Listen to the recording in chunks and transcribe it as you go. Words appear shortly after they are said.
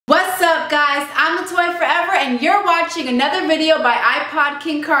guys? I'm the Toy Forever and you're watching another video by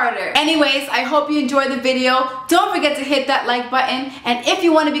iPodKingCarter. Anyways, I hope you enjoyed the video. Don't forget to hit that like button, and if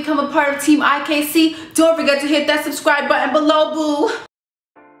you want to become a part of Team IKC, don't forget to hit that subscribe button below, boo.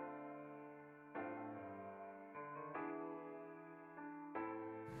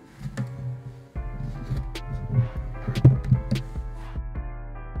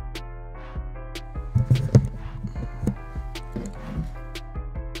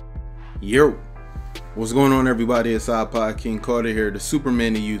 Yo, what's going on, everybody? It's iPodKingCarter here, the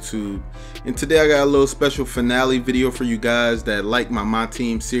Superman of YouTube, and today I got a little special finale video for you guys that like my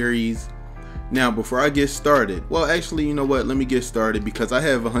team series. Now, before I get started, well, actually, you know what? Let me get started because I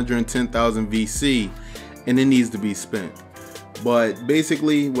have 110,000 VC and it needs to be spent. But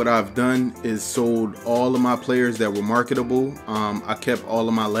basically, what I've done is sold all of my players that were marketable. I kept all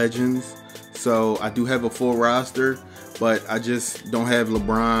of my legends, so I do have a full roster. But I just don't have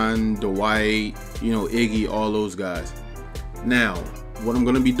LeBron, Dwight, Iggy, all those guys. Now, what I'm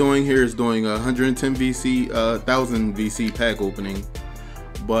going to be doing here is doing a 110 VC, 1000 VC pack opening.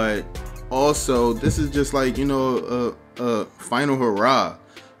 But also, this is just like, a final hurrah.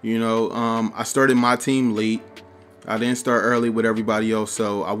 I started my team late. I didn't start early with everybody else,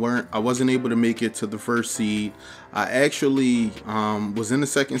 so I wasn't able to make it to the first seed. I actually was in the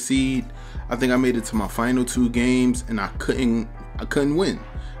second seed. I think I made it to my final 2 games, and I couldn't win.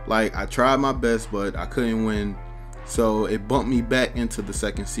 Like, I tried my best, but I couldn't win. So it bumped me back into the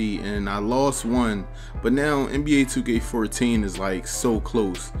second seed, and I lost 1. But now NBA 2K14 is like so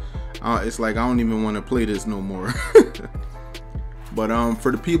close. It's like I don't even want to play this no more. But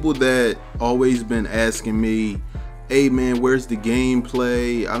for the people that always been asking me, hey man, where's the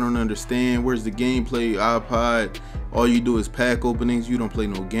gameplay? I don't understand. Where's the gameplay, iPod? All you do is pack openings. You don't play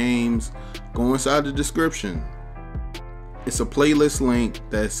no games. Go inside the description. It's a playlist link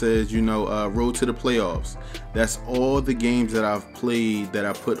that says, Road to the Playoffs. That's all the games that I've played that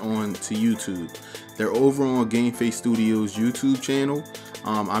I put on to YouTube. They're over on Game Face Studios YouTube channel.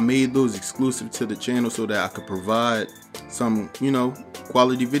 I made those exclusive to the channel so that I could provide some,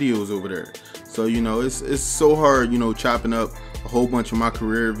 quality videos over there. So, it's so hard, chopping up a whole bunch of my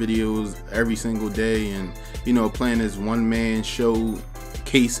career videos every single day and, playing this one-man show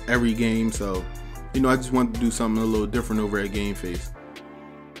case every game. So, I just wanted to do something a little different over at Game Face.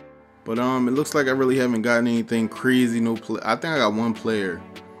 But it looks like I really haven't gotten anything crazy. I think I got 1 player,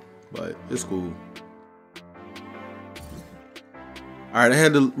 but it's cool. Alright, I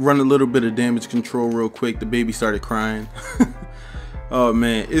had to run a little bit of damage control real quick. The baby started crying. Oh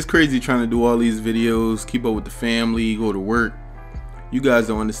man, it's crazy trying to do all these videos, keep up with the family, go to work. You guys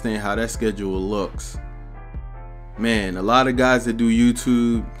don't understand how that schedule looks. Man, a lot of guys that do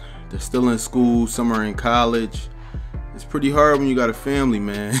YouTube, they're still in school, some are in college. It's pretty hard when you got a family,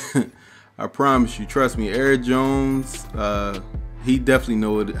 man. I promise you, trust me. Eric Jones, he definitely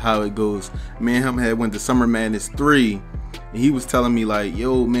knows how it goes. Me and him had went to Summer Madness 3, and he was telling me like,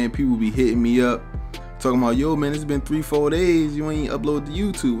 yo man, people be hitting me up talking about, yo man, it's been 3-4 days, you ain't upload to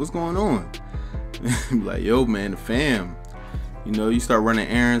YouTube, what's going on? Like, yo man, the fam, you start running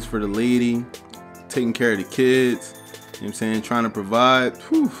errands for the lady, taking care of the kids, I'm saying, trying to provide.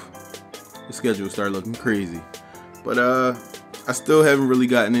 Whew, the schedule started looking crazy. But I still haven't really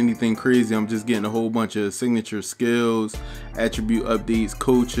gotten anything crazy. I'm just getting a whole bunch of signature skills, attribute updates,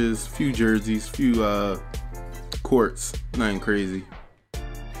 coaches, few jerseys, few courts, nothing crazy.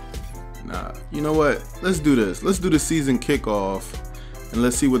 Nah, you know what? Let's do this. Let's do the season kickoff, and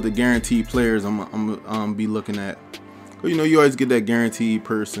let's see what the guaranteed players I'm be looking at. But you always get that guaranteed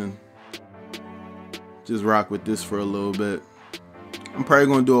person. Just rock with this for a little bit. I'm probably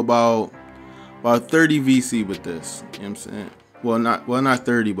gonna do about 30 VC with this. You know what I'm saying? Well, not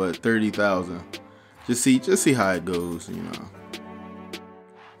 30, but 30,000. Just see how it goes.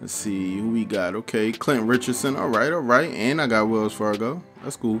 Let's see who we got. Okay, Clint Richardson. All right. And I got Wells Fargo.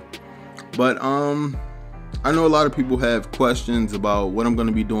 That's cool. But I know a lot of people have questions about what I'm going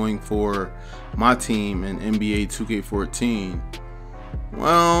to be doing for my team in NBA 2K14.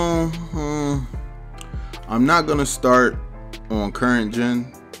 Well, I'm not going to start on current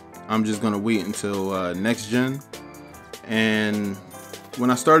gen. I'm just going to wait until next gen. And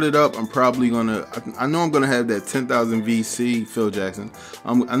when I start it up, I'm probably going to, I know I'm going to have that 10,000 VC, Phil Jackson.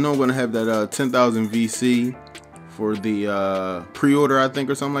 I know I'm going to have that 10,000 VC for the pre-order, I think,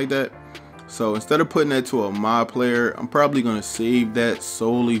 or something like that. So instead of putting that to a mod player, I'm probably going to save that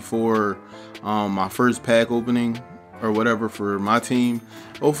solely for my first pack opening or whatever for my team.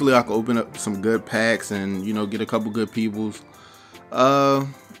 Hopefully I can open up some good packs and, get a couple good peoples.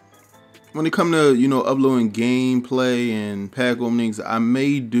 When it comes to, uploading gameplay and pack openings, I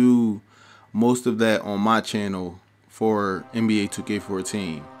may do most of that on my channel for NBA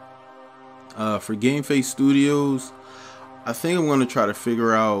 2K14. For Game Face Studios, I think I'm going to try to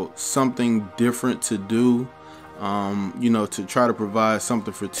figure out something different to do, you know, to try to provide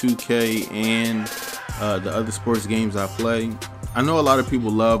something for 2K and the other sports games I play. I know a lot of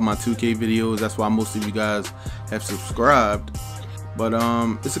people love my 2K videos, that's why most of you guys have subscribed, but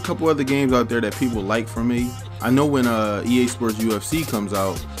it's a couple other games out there that people like from me. I know when EA Sports UFC comes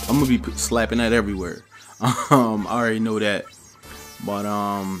out, I'm going to be slapping that everywhere. I already know that, but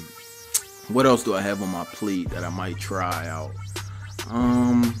what else do I have on my plate that I might try out?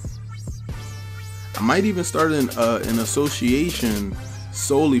 I might even start an association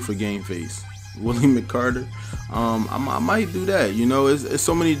solely for Game Face. Willie McCarter. I might do that. You know, it's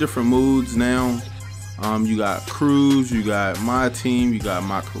so many different moods now. You got crews, you got my team, you got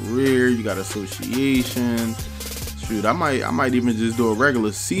my career, you got association. Shoot, I might even just do a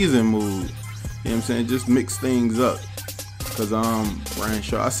regular season mood. You know what I'm saying? Just mix things up. Cause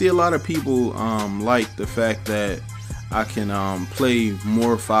branch out. I see a lot of people like the fact that I can play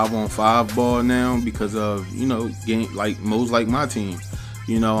more 5-on-5 ball now because of, you know, game like modes like my team.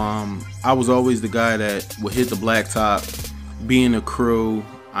 You know, I was always the guy that would hit the blacktop, be in a crew.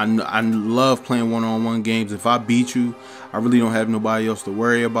 I love playing one-on-one games. If I beat you, I really don't have nobody else to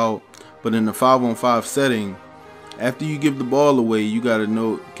worry about. But in the 5-on-5 setting, after you give the ball away, you got to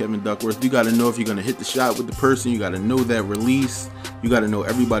know, Kevin Duckworth, you got to know if you're going to hit the shot with the person. You got to know that release. You got to know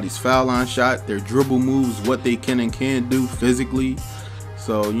everybody's foul line shot, their dribble moves, what they can and can't do physically.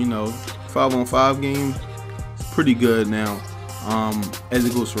 So, you know, 5-on-5 game is pretty good now. As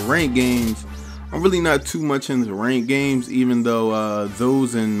it goes for ranked games, I'm really not too much into ranked games, even though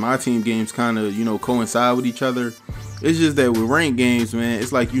those and my team games kind of, you know, coincide with each other. It's just that with ranked games, man,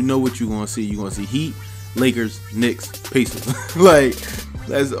 it's like you know what you're going to see. You're going to see Heat, Lakers, Knicks, Pacers. Like,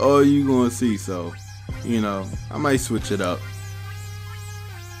 that's all you gonna see. So, you know, I might switch it up.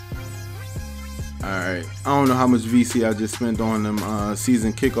 Alright, I don't know how much VC I just spent on them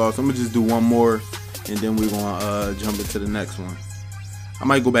season kickoffs. I'm gonna just do one more and then we're gonna jump into the next one. I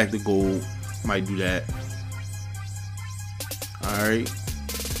might go back to gold. Might do that. Alright.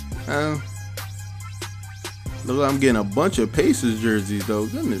 Look, I'm getting a bunch of Pacers jerseys though.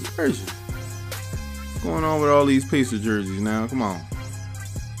 Goodness gracious. What's going on with all these Pacers jerseys now? Come on.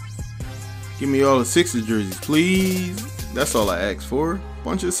 Give me all the Sixers jerseys, please. That's all I asked for.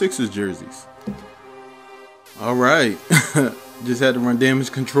 Bunch of Sixers jerseys. Alright. Just had to run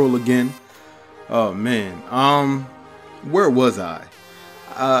damage control again. Oh man. Where was I?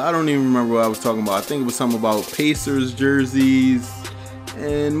 I don't even remember what I was talking about. I think it was something about Pacers jerseys.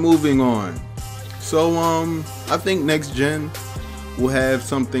 And moving on. So I think next gen will have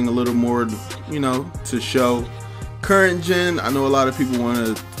something a little more, you know, to show. Current gen, I know a lot of people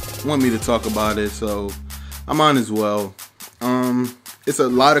want me to talk about it, so I'm on as well. It's a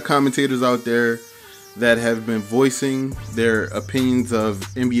lot of commentators out there that have been voicing their opinions of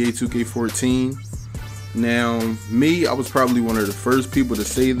NBA 2K14. Now, me, I was probably one of the first people to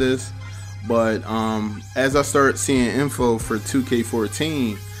say this, but as I started seeing info for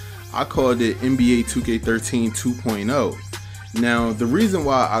 2K14, I called it NBA 2K13 2.0. Now, the reason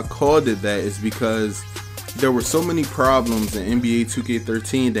why I called it that is because there were so many problems in NBA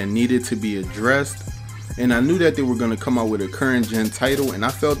 2K13 that needed to be addressed, and I knew that they were going to come out with a current gen title, and I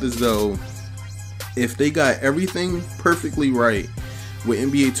felt as though if they got everything perfectly right with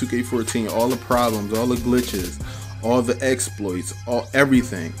NBA 2K14, all the problems, all the glitches, all the exploits,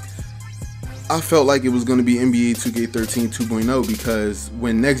 everything, I felt like it was going to be NBA 2K13 2.0, because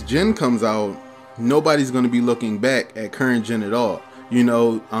when next gen comes out, nobody's going to be looking back at current gen at all. You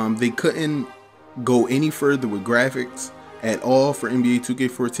know, they couldn't go any further with graphics at all for NBA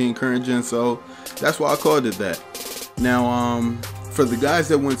 2K14 current gen, so that's why I called it that. Now, for the guys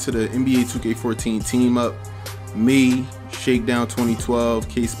that went to the NBA 2K14 team up, me, Shakedown 2012,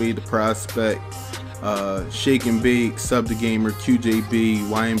 K-Spade the Prospect, Shake and Bake, Sub the Gamer, QJB,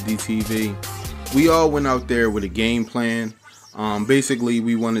 YMDTV, we all went out there with a game plan. Basically,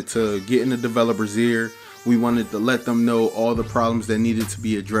 we wanted to get in the developer's ear. We wanted to let them know all the problems that needed to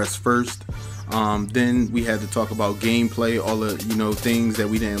be addressed first. Then we had to talk about gameplay, all the, you know, things that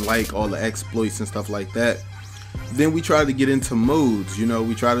we didn't like, all the exploits and stuff like that. Then we tried to get into modes. You know,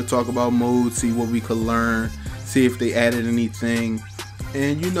 we tried to talk about modes, see what we could learn, see if they added anything.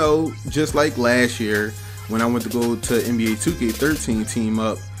 And you know, just like last year when I went to go to NBA 2K13 team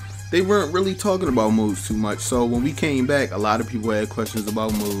up, they weren't really talking about modes too much. So when we came back, a lot of people had questions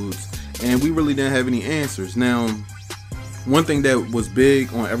about modes, and we really didn't have any answers. Now, one thing that was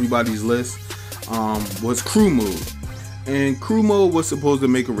big on everybody's list was crew mode. And crew mode was supposed to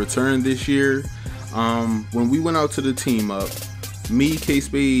make a return this year. When we went out to the team up, me,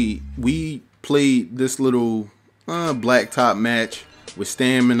 K-Spade, we played this little blacktop match with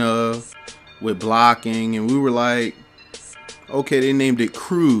stamina, with blocking, and we were like, okay, they named it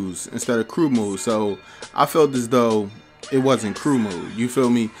cruise instead of crew mode. So I felt as though it wasn't crew mode. You feel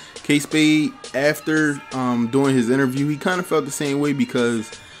me? K-Spade, after doing his interview, he kind of felt the same way because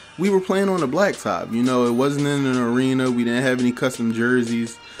we were playing on the blacktop. You know, it wasn't in an arena. We didn't have any custom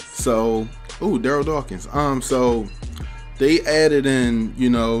jerseys. So, oh, Daryl Dawkins. So they added in, you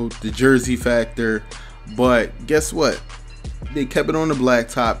know, the jersey factor. But guess what? They kept it on the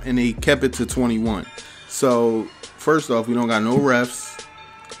blacktop and they kept it to 21. So first off, we don't got no refs.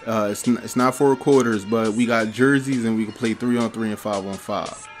 It's not 4 quarters, but we got jerseys and we can play 3-on-3 and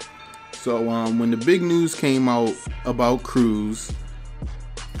 5-on-5. So when the big news came out about Cruz,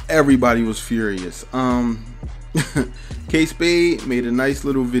 everybody was furious. K-Spade made a nice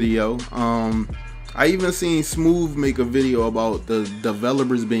little video. I even seen Smooth make a video about the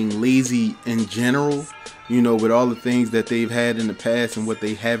developers being lazy in general, you know, with all the things that they've had in the past and what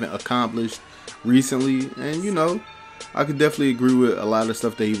they haven't accomplished recently. And you know, I could definitely agree with a lot of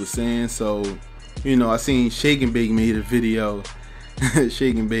stuff that he was saying. So, you know, I seen Shake and Bake made a video.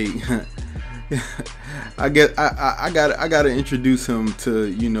 Shake and Bake. I gotta introduce him to,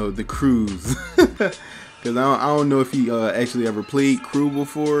 you know, the crews. Cause I don't know if he actually ever played crew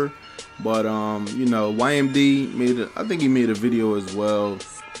before, but you know, YMD made I think he made a video as well.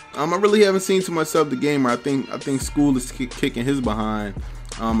 I really haven't seen too much of the gamer. I think School is kicking his behind.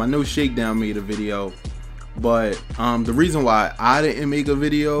 I know Shakedown made a video, but the reason why I didn't make a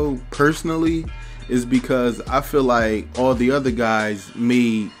video personally is because I feel like all the other guys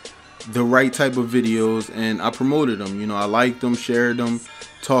made the right type of videos and I promoted them. You know, I liked them, shared them,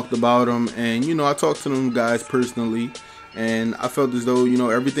 talked about them, and you know, I talked to them guys personally, and I felt as though, you know,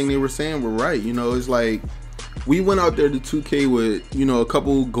 everything they were saying were right. You know, it's like we went out there to 2K with, you know, a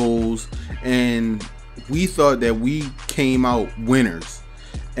couple goals, and we thought that we came out winners.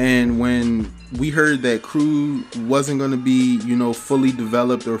 And when we heard that crew wasn't going to be, you know, fully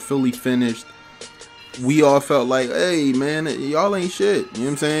developed or fully finished, we all felt like, hey man, y'all ain't shit. You know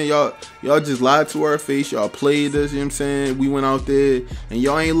what I'm saying? Y'all just lied to our face. Y'all played us. You know what I'm saying? We went out there and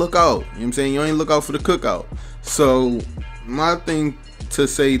y'all ain't look out. You know what I'm saying? Y'all ain't look out for the cookout. So my thing to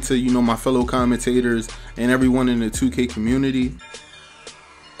say to, you know, my fellow commentators and everyone in the 2K community,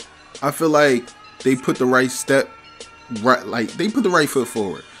 I feel like they put the right step, like they put the right foot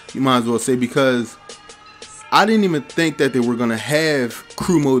forward. You might as well say, because I didn't even think that they were gonna have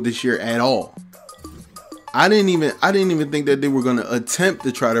crew mode this year at all. I didn't even think that they were gonna attempt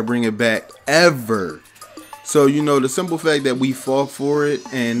to try to bring it back ever. So, you know, the simple fact that we fought for it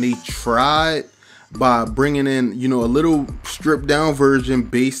and they tried by bringing in, you know, a little stripped down version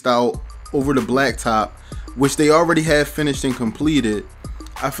based out over the blacktop, which they already have finished and completed,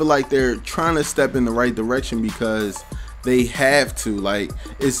 I feel like they're trying to step in the right direction because they have to. Like,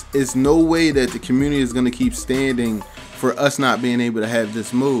 it's no way that the community is gonna keep standing for us not being able to have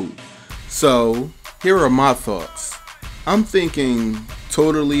this mode. So here are my thoughts. I'm thinking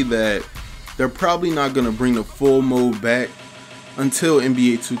totally that they're probably not going to bring the full mode back until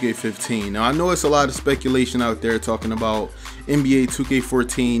NBA 2K15. Now, I know it's a lot of speculation out there talking about NBA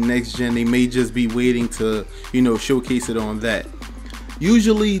 2K14 next gen. They may just be waiting to, you know, showcase it on that.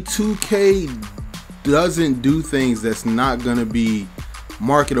 Usually 2K doesn't do things that's not going to be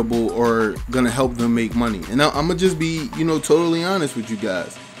marketable or going to help them make money. And I'm going to just be, you know, totally honest with you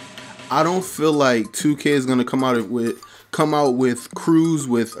guys. I don't feel like 2K is gonna come out with crews,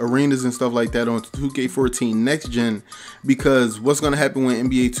 with arenas and stuff like that on 2K14 next gen, because what's gonna happen when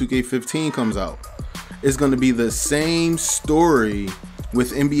NBA 2K15 comes out? It's gonna be the same story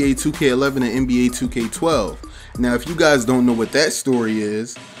with NBA 2K11 and NBA 2K12. Now, if you guys don't know what that story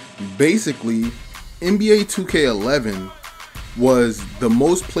is, basically NBA 2K11 was the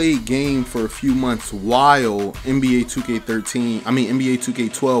most played game for a few months while NBA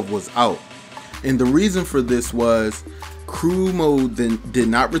 2K12 was out. And the reason for this was crew mode did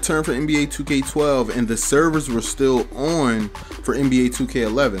not return for NBA 2K12 and the servers were still on for NBA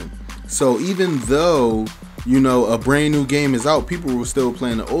 2K11. So even though, you know, a brand new game is out, people were still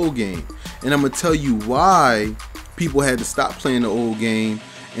playing the old game. And I'm gonna tell you why people had to stop playing the old game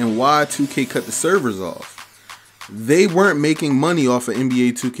and why 2K cut the servers off. They weren't making money off of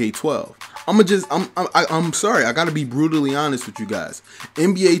NBA 2K12. I'm sorry, I gotta be brutally honest with you guys.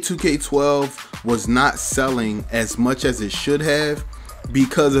 NBA 2K12 was not selling as much as it should have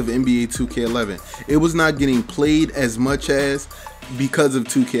because of NBA 2K11. It was not getting played as much as because of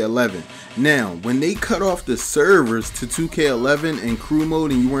 2K11. Now, when they cut off the servers to 2K11 and crew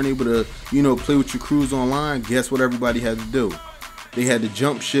mode and you weren't able to, you know, play with your crews online, guess what everybody had to do? They had to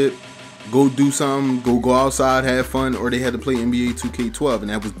jump ship, go do something, go outside, have fun, or they had to play NBA 2K12, and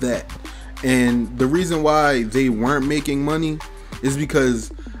that was that. And the reason why they weren't making money is because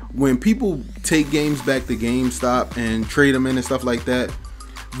when people take games back to GameStop and trade them in and stuff like that,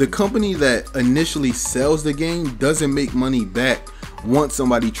 the company that initially sells the game doesn't make money back once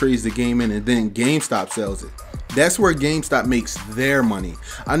somebody trades the game in, and then GameStop sells it. That's where GameStop makes their money.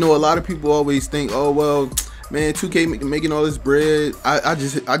 I know a lot of people always think, oh well, man, 2K making all this bread. I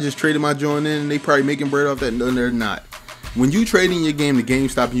just traded my joint in and they probably making bread off that. No, they're not. When you trade in your game to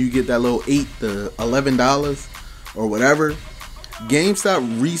GameStop and you get that little $8 to $11 or whatever,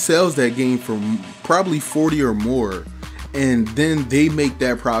 GameStop resells that game for probably 40 or more, and then they make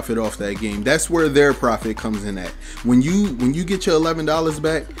that profit off that game. That's where their profit comes in at. When you get your $11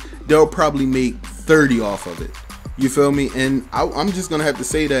 back, they'll probably make 30 off of it. You feel me? And I'm just gonna have to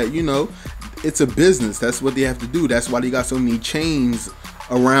say that, you know, it's a business. That's what they have to do. That's why they got so many chains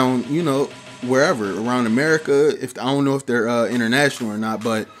around, you know, wherever around America. If I don't know if they're international or not,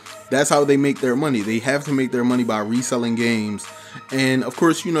 but that's how they make their money. They have to make their money by reselling games, and of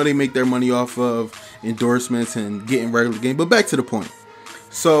course, you know, they make their money off of endorsements and getting regular game. But back to the point.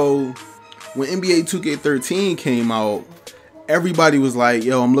 So when NBA 2K13 came out, everybody was like,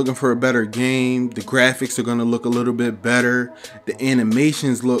 yo, I'm looking for a better game. The graphics are gonna look a little bit better. The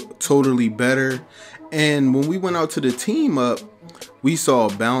animations look totally better. And when we went out to the team up, we saw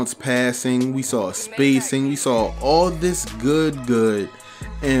bounce passing, we saw spacing, we saw all this good,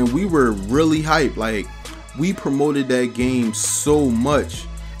 and we were really hyped. Like, we promoted that game so much.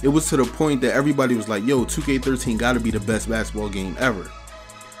 It was to the point that everybody was like, yo, 2K13 gotta be the best basketball game ever.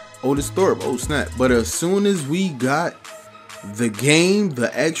 Otis Thorpe, oh snap. But as soon as we got the game,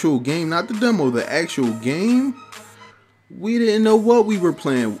 the actual game, not the demo, the actual game, we didn't know what we were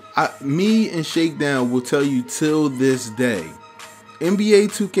playing. Me and Shakedown will tell you till this day, NBA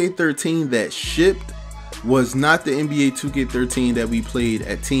 2K13 that shipped was not the NBA 2K13 that we played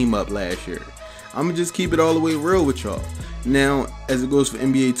at Team Up last year. I'm gonna just keep it all the way real with y'all. Now, as it goes for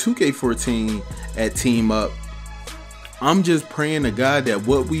NBA 2K14 at Team Up, I'm just praying to God that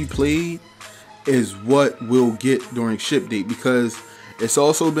what we played is what we'll get during ship date, because it's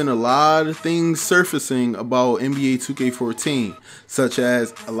also been a lot of things surfacing about NBA 2K14, such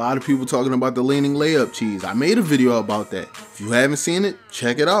as a lot of people talking about the leaning layup cheese. I made a video about that. If you haven't seen it,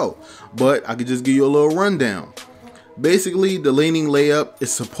 check it out. But I could just give you a little rundown. Basically, the leaning layup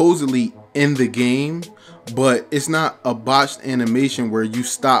is supposedly in the game, but it's not a botched animation where you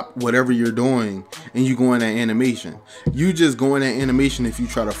stop whatever you're doing and you go in that animation. You just go in that animation if you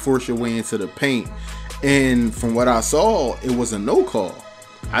try to force your way into the paint. And from what I saw, it was a no call.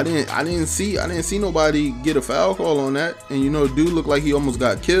 I didn't see nobody get a foul call on that. And you know, dude looked like he almost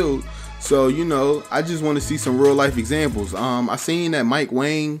got killed. So, you know, I just want to see some real life examples. I seen that Mike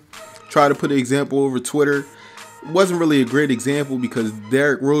Wang try to put an example over Twitter. It wasn't really a great example because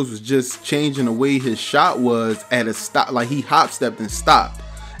Derrick Rose was just changing the way his shot was at a stop. Like, he hop stepped and stopped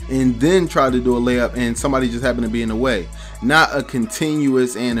and then tried to do a layup, and somebody just happened to be in the way. Not a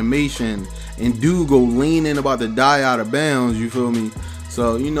continuous animation and dude go leaning about to die out of bounds, you feel me?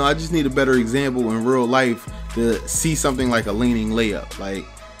 So, you know, I just need a better example in real life to see something like a leaning layup. Like,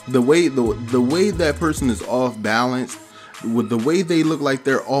 the way that person is off balance, with the way they look like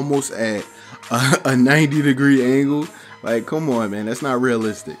they're almost at a 90-degree angle, like, come on, man, that's not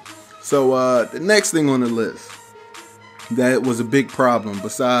realistic. So the next thing on the list that was a big problem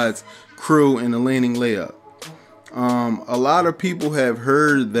besides crew and the leaning layup, a lot of people have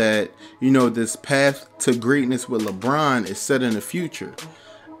heard that, you know, this path to greatness with LeBron is set in the future,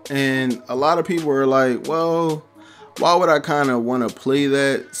 and a lot of people are like, well, why would I kind of want to play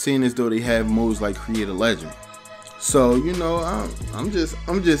that, seeing as though they have modes like Create a Legend? So, you know, I'm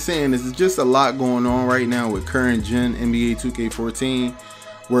just saying, there's just a lot going on right now with current gen NBA 2K14,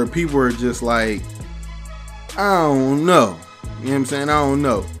 where people are just like, I don't know. You know what I'm saying? I don't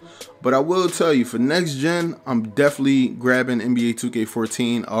know. But I will tell you, for next gen, I'm definitely grabbing NBA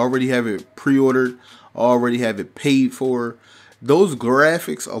 2K14. I already have it pre-ordered. I already have it paid for. Those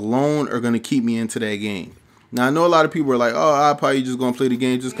graphics alone are going to keep me into that game. Now, I know a lot of people are like, oh, I'm probably just going to play the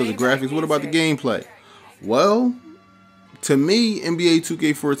game just because of graphics. What about the gameplay? Well, to me, NBA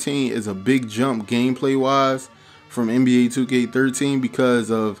 2K14 is a big jump gameplay-wise from NBA 2K13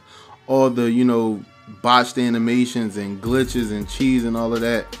 because of all the, you know, botched animations and glitches and cheese and all of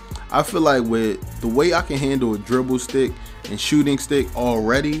that. I feel like with the way I can handle a dribble stick and shooting stick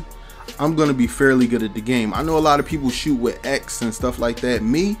already, I'm gonna be fairly good at the game. I know a lot of people shoot with X and stuff like that.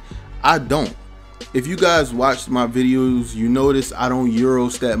 Me, I don't. If you guys watched my videos, you notice I don't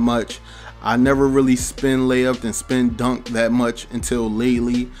Euros that much. I never really spin layup and spin dunk that much until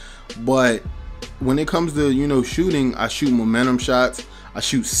lately. But when it comes to, you know, shooting, I shoot momentum shots, I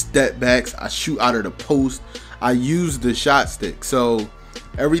shoot step backs, I shoot out of the post, I use the shot stick. So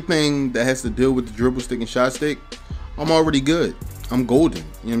everything that has to deal with the dribble stick and shot stick, I'm already good. I'm golden, you know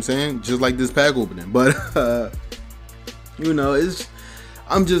what I'm saying? Just like this pack opening. But you know,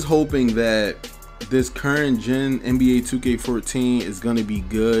 I'm just hoping that this current gen NBA 2K14 is gonna be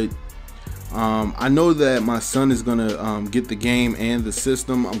good. I know that my son is gonna get the game and the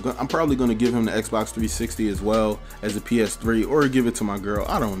system. I'm probably gonna give him the Xbox 360 as well as a PS3, or give it to my girl.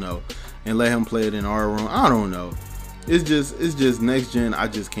 I don't know, and let him play it in our room. I don't know. It's just next gen. I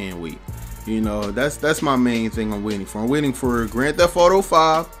just can't wait. You know, that's my main thing I'm waiting for. I'm waiting for Grand Theft Auto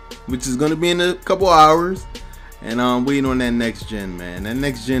 5, which is gonna be in a couple hours, and I'm waiting on that next gen, man. That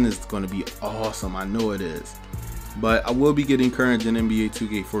next gen is gonna be awesome. I know it is. But I will be getting current gen NBA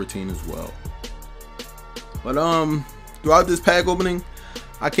 2K14 as well. But throughout this pack opening,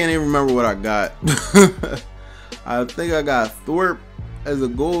 I can't even remember what I got. I think I got Thorpe as a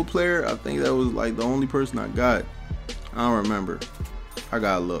gold player. I think that was like the only person I got. I don't remember. I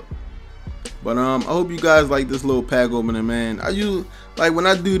gotta look. But I hope you guys like this little pack opening, man. Like when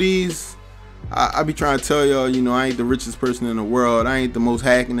I do these, I be trying to tell y'all, you know, I ain't the richest person in the world. I ain't the most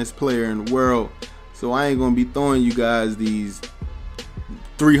hackingest player in the world. So I ain't gonna be throwing you guys these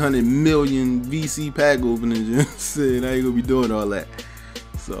 300 million VC pack openings. You know what I'm saying? I ain't gonna be doing all that.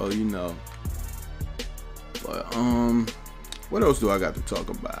 So, you know. But what else do I got to talk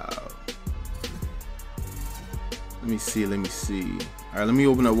about? Let me see. Alright, let me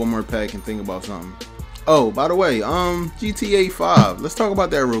open up one more pack and think about something. Oh, by the way, GTA 5. Let's talk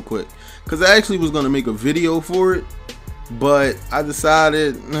about that real quick. Cause I actually was gonna make a video for it, but I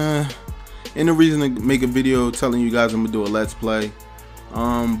decided ain't no reason to make a video telling you guys I'm gonna do a let's play.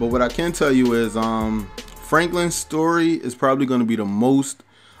 But what I can tell you is Franklin's story is probably gonna be the most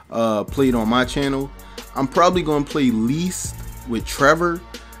played on my channel. I'm probably gonna play least with Trevor,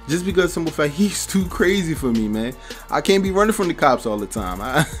 just because simple fact he's too crazy for me, man. I can't be running from the cops all the time.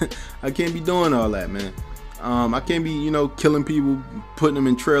 I can't be doing all that, man. I can't be, you know, killing people, putting them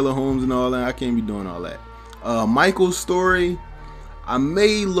in trailer homes and all that. I can't be doing all that. Michael's story, I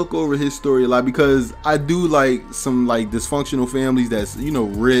may look over his story a lot, because I do like some like dysfunctional families that's, you know,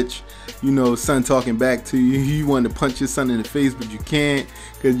 rich, you know, son talking back to you. You want to punch your son in the face, but you can't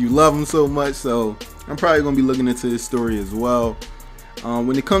because you love him so much. So I'm probably gonna be looking into his story as well.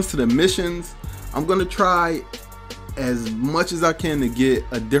 When it comes to the missions, I'm gonna try as much as I can to get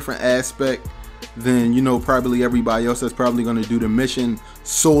a different aspect than, you know, probably everybody else that's probably gonna do the mission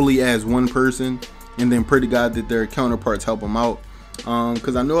solely as one person, and then pray to God that their counterparts help them out.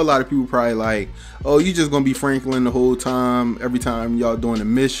 Because I know a lot of people probably like, oh, you just gonna be Franklin the whole time. Every time y'all doing a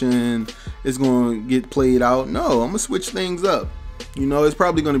mission, it's gonna get played out. No, I'm gonna switch things up. You know, it's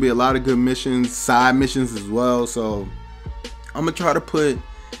probably gonna be a lot of good missions, side missions as well. So I'm gonna try to put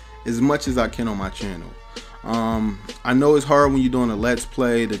as much as I can on my channel. I know it's hard when you're doing a let's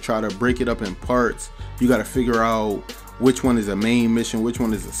play to try to break it up in parts. You got to figure out which one is a main mission, which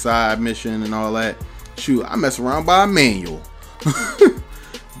one is a side mission, and all that. Shoot, I mess around by a manual.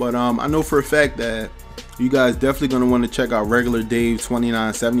 But I know for a fact that you guys definitely gonna want to check out regular Dave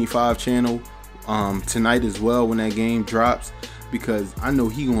 2975 channel tonight as well when that game drops, because I know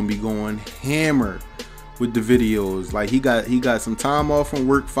he gonna be going hammer with the videos. Like he got some time off from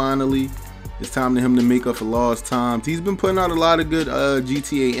work finally. It's time to him to make up for lost times. He's been putting out a lot of good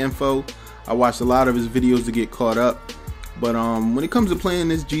GTA info. I watched a lot of his videos to get caught up. But when it comes to playing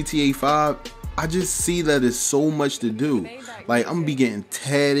this GTA 5, I just see that there's so much to do. Like, I'm gonna be getting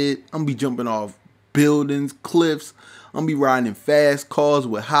tatted. I'm gonna be jumping off buildings, cliffs. I'm gonna be riding in fast cars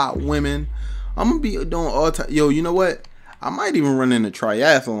with hot women. I'm gonna be doing all time. Yo, you know what? I might even run in a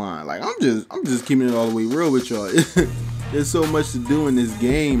triathlon. Like, I'm just keeping it all the way real with y'all. There's so much to do in this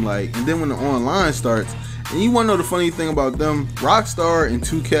game. Like, and then when the online starts, and you wanna know the funny thing about them, Rockstar and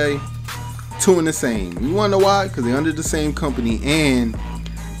 2K, two in the same. You wanna know why? Because they're under the same company, and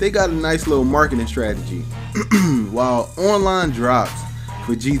they got a nice little marketing strategy. While online drops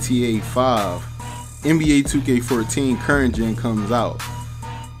for GTA 5, NBA 2K14 current gen comes out.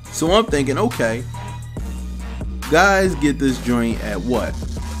 So I'm thinking, okay, guys get this joint at what?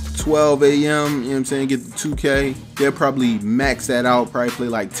 12 a.m., you know what I'm saying? Get the 2K. They'll probably max that out, probably play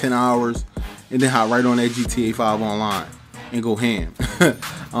like 10 hours, and then hop right on that GTA 5 online and go ham. I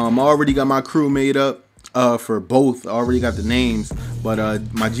already got my crew made up for both. I already got the names But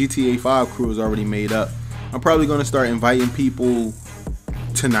my GTA 5 crew is already made up. I'm probably gonna start inviting people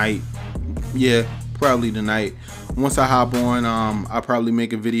tonight. Yeah, probably tonight. Once I hop on, I'll probably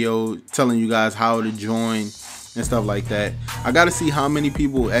make a video telling you guys how to join and stuff like that. I gotta see how many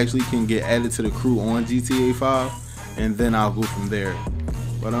people actually can get added to the crew on GTA 5, and then I'll go from there.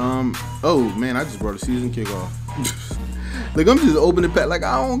 But oh man, I just brought a season kickoff. Like, I'm just opening pack. Like,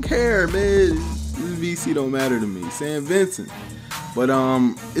 I don't care, man. This VC don't matter to me. St. Vincent. But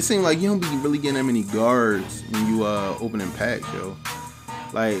it seemed like you don't be really getting that many guards when you opening packs, yo.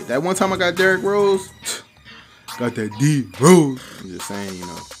 Like, that one time I got Derrick Rose, got that D Rose. I'm just saying, you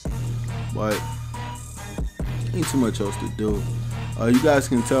know. But ain't too much else to do. You guys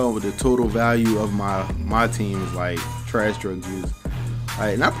can tell with the total value of my team is like trash drug use.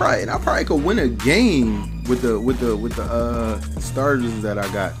 Like, and I probably could win a game with the starters that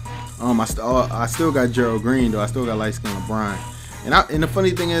I got. I still got Gerald Green though. I still got light skin LeBron. And the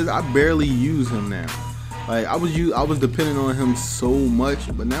funny thing is, I barely use him now. Like, I was depending on him so much,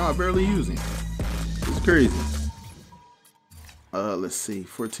 but now I barely use him. It's crazy. Let's see,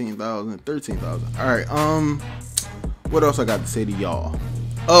 14,000, 13,000. All right. What else I got to say to y'all?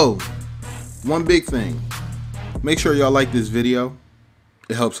 Oh, one big thing. Make sure y'all like this video.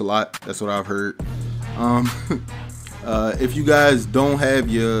 It helps a lot. That's what I've heard. If you guys don't have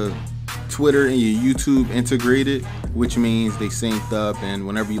your Twitter and your YouTube integrated, which means they synced up, and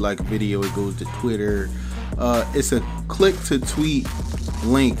whenever you like a video, it goes to Twitter. It's a click to tweet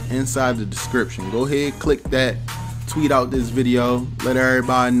link inside the description. Go ahead, click that, tweet out this video, let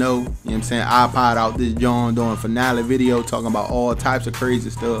everybody know. You know what I'm saying? iPod out this John doing finale video talking about all types of crazy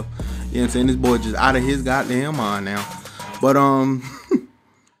stuff. You know what I'm saying? This boy just out of his goddamn mind now. But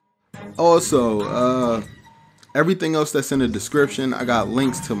also, everything else that's in the description, I got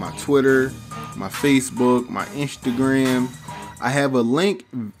links to my Twitter, my Facebook, my Instagram. I have a link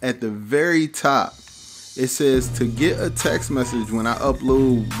at the very top. It says to get a text message when I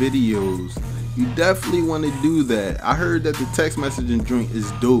upload videos. You definitely want to do that. I heard that the text messaging joint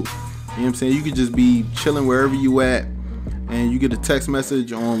is dope. You know what I'm saying? You could just be chilling wherever you at, and you get a text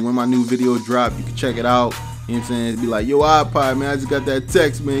message on when my new video drop. You can check it out. You know what I'm saying? It'd be like, yo, iPod, man, I just got that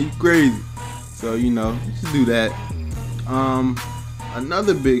text, man. You crazy. So, you know, just do that.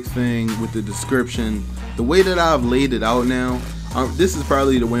 Another big thing with the description, the way that I've laid it out now, this is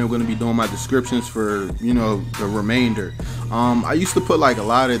probably the way I'm going to be doing my descriptions for, you know, the remainder. I used to put like a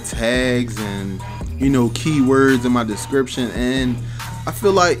lot of tags and, you know, keywords in my description, and I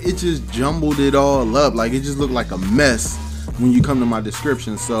feel like it just jumbled it all up. Like, it just looked like a mess when you come to my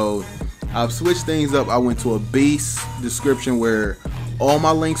description. So I've switched things up. I went to a base description where all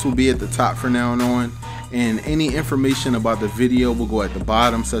my links will be at the top from now on, and any information about the video will go at the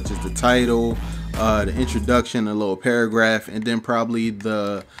bottom, such as the title, the introduction, a little paragraph, and then probably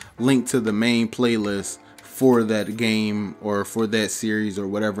the link to the main playlist for that game or for that series or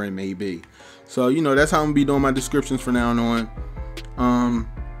whatever it may be. So, you know, that's how I'm gonna be doing my descriptions from now on.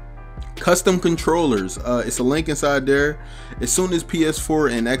 Custom controllers, it's a link inside there. As soon as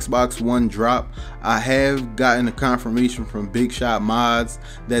PS4 and Xbox One drop, I have gotten a confirmation from Big Shot Mods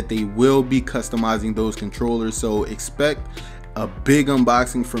that they will be customizing those controllers, so expect a big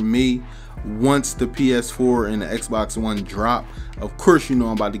unboxing from me once the PS4 and the Xbox One drop. Of course, you know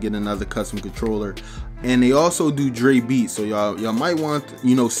I'm about to get another custom controller. And they also do Dre Beats, so y'all might want,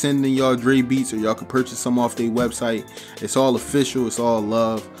 you know, send in y'all Dre Beats, or y'all can purchase some off their website. It's all official, it's all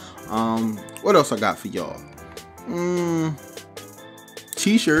love. What else I got for y'all?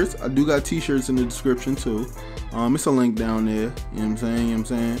 T-shirts. I do got t-shirts in the description too. It's a link down there. You know what I'm saying? You know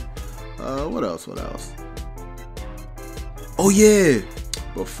what I'm saying? What else? Oh yeah,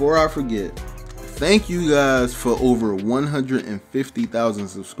 before I forget, thank you guys for over 150,000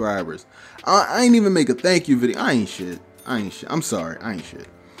 subscribers. I ain't even make a thank you video. I ain't shit. I'm sorry, I ain't shit.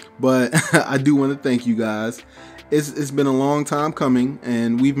 But I do want to thank you guys. It's been a long time coming,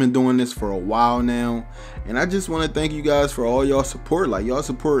 and we've been doing this for a while now, and I just want to thank you guys for all y'all support. Like, y'all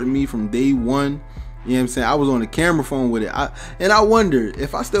supported me from day one. You know what I'm saying? I was on the camera phone with it, and I wonder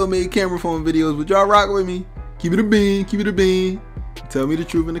if I still made camera phone videos, would y'all rock with me? Keep it a bean. Tell me the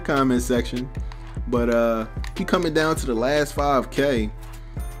truth in the comment section. But we coming down to the last 5K.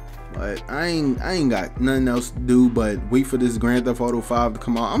 Like, I ain't got nothing else to do but wait for this Grand Theft Auto 5 to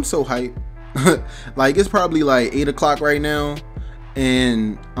come out. I'm so hyped. Like, it's probably like 8 o'clock right now,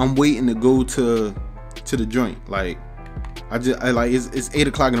 and I'm waiting to go to the joint. Like, it's 8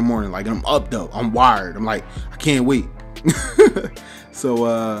 o'clock in the morning. Like, I'm up though. I'm wired. I'm like, I can't wait.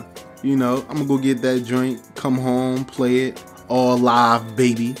 So you know, I'm gonna go get that joint, come home, play it all live,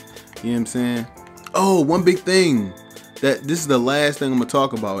 baby. You know what I'm saying? Oh, one big thing. this is the last thing I'm gonna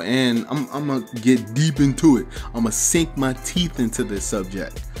talk about, and I'm gonna get deep into it. I'm gonna sink my teeth into this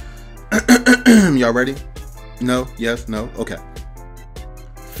subject. Y'all ready? No? Yes? No? Okay.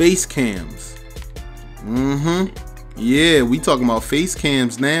 Face cams. Yeah, we talking about face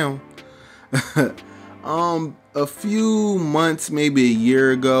cams now. A few months, maybe a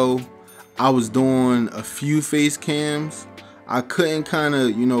year ago, I was doing a few face cams. I couldn't kind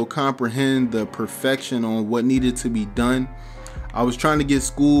of, comprehend the perfection on what needed to be done. I was trying to get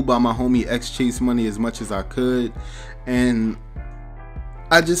schooled by my homie X Chase Money as much as I could, and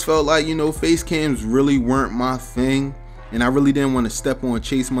I just felt like, face cams really weren't my thing, and I really didn't want to step on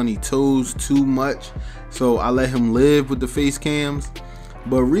Chase Money toes too much, so I let him live with the face cams.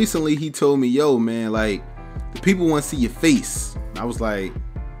 But recently he told me, yo man, like, the people want to see your face. I was like,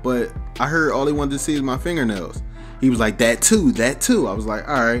 but I heard all they wanted to see is my fingernails. He was like, that too. I was like,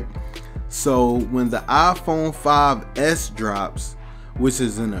 all right. So when the iPhone 5S drops, which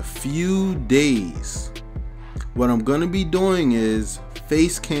is in a few days, what I'm gonna be doing is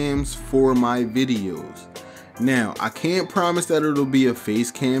face cams for my videos. Now, I can't promise that it'll be a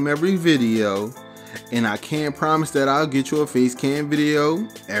face cam every video, and I can't promise that I'll get you a face cam video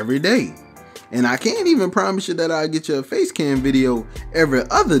every day. And I can't even promise you that I'll get you a face cam video every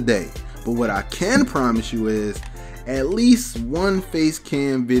other day. But what I can promise you is at least one face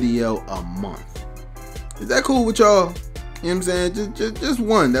cam video a month. Is that cool with y'all? You know what I'm saying? Just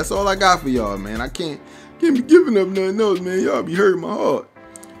one. That's all I got for y'all, man. I can't be giving up nothing else, man. Y'all be hurting my heart.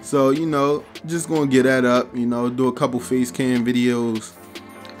 So, just gonna get that up, do a couple face cam videos.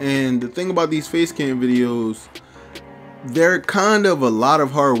 And the thing about these face cam videos, they're kind of a lot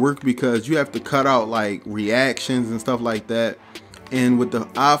of hard work because you have to cut out like reactions and stuff like that. And with the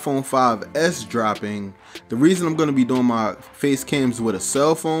iPhone 5S dropping, the reason I'm going to be doing my face cams with a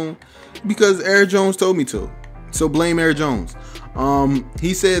cell phone, because Air Jones told me to. So blame Air Jones.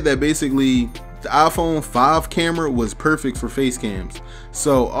 He said that basically the iPhone 5 camera was perfect for face cams.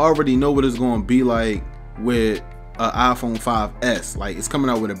 So I already know what it's going to be like with an iPhone 5S. Like, it's coming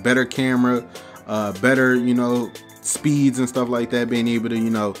out with a better camera, better, speeds and stuff like that, being able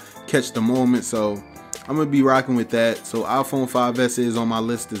to, catch the moment. So I'm gonna be rocking with that. So iPhone 5S is on my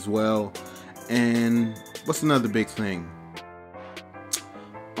list as well. And what's another big thing?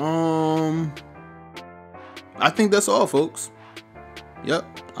 I think that's all, folks. Yep,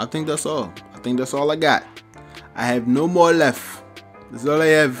 I think that's all. I think that's all I got. I have no more left. That's all I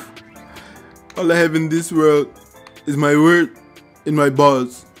have. All I have in this world is my word and my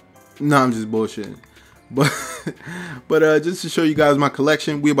balls. Nah, I'm just bullshitting. But just to show you guys my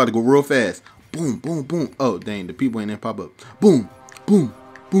collection, we about to go real fast. Boom, boom, boom. Oh, dang, the people ain't there pop up. Boom, boom,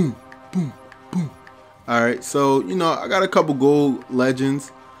 boom, boom, boom. All right, so, I got a couple gold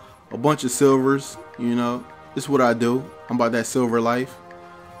legends, a bunch of silvers, This is what I do. I'm about that silver life.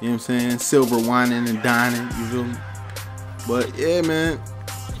 You know what I'm saying? Silver whining and dining, you feel me? But, yeah, man.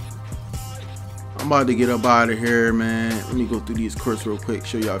 I'm about to get up out of here, man. Let me go through these courts real quick,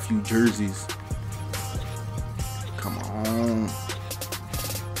 show y'all a few jerseys. Come on.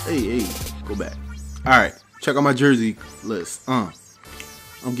 Hey, go back. Alright, check out my jersey list. I'm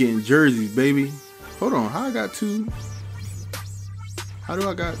getting jerseys, baby. Hold on, how I got two? Why do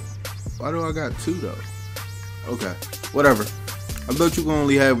I got two though? Okay, whatever. I thought you could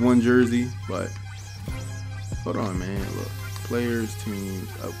only have one jersey, but hold on, man. Look, players, teams,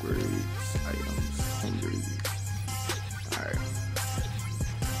 upgrades, items, home jerseys. Alright.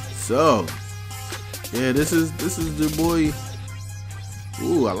 So yeah, this is the boy.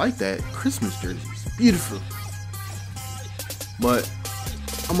 Ooh, I like that. Christmas jerseys. Beautiful. But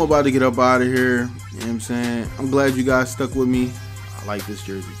I'm about to get up out of here. You know what I'm saying? I'm glad you guys stuck with me. I like this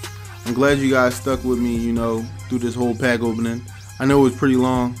jersey. I'm glad you guys stuck with me, through this whole pack opening. I know it was pretty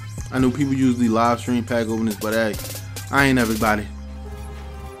long. I know people usually live stream pack openings, but hey, I ain't everybody.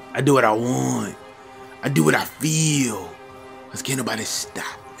 I do what I want. I do what I feel. Let's can't nobody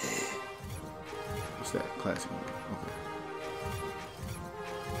stop me. What's that? Classic one. Okay.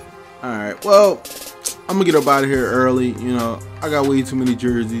 Alright, well, I'm gonna get up out of here early. I got way too many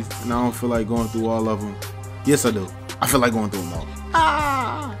jerseys, and I don't feel like going through all of them. Yes, I do. I feel like going through them all.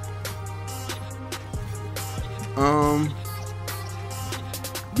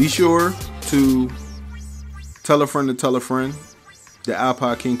 Be sure to tell a friend to tell a friend that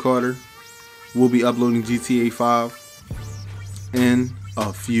iPodKingCarter will be uploading GTA 5 in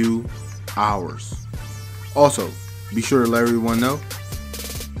a few hours. Also, be sure to let everyone know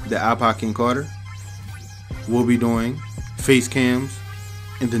that iPodKingCarter will be doing face cams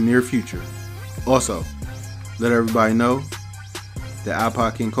in the near future. Also, let everybody know that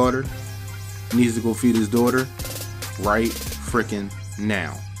iPodKingCarter needs to go feed his daughter right freaking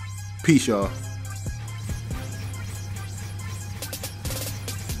now. Peace, y'all.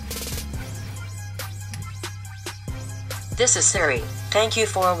 This is Siri. Thank you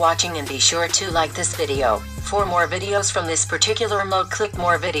for watching and be sure to like this video. For more videos from this particular mode, click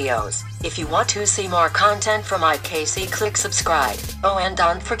more videos. If you want to see more content from IKC, click subscribe. Oh, and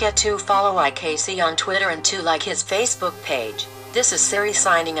don't forget to follow IKC on Twitter and to like his Facebook page. This is Siri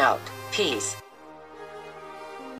signing out. Peace.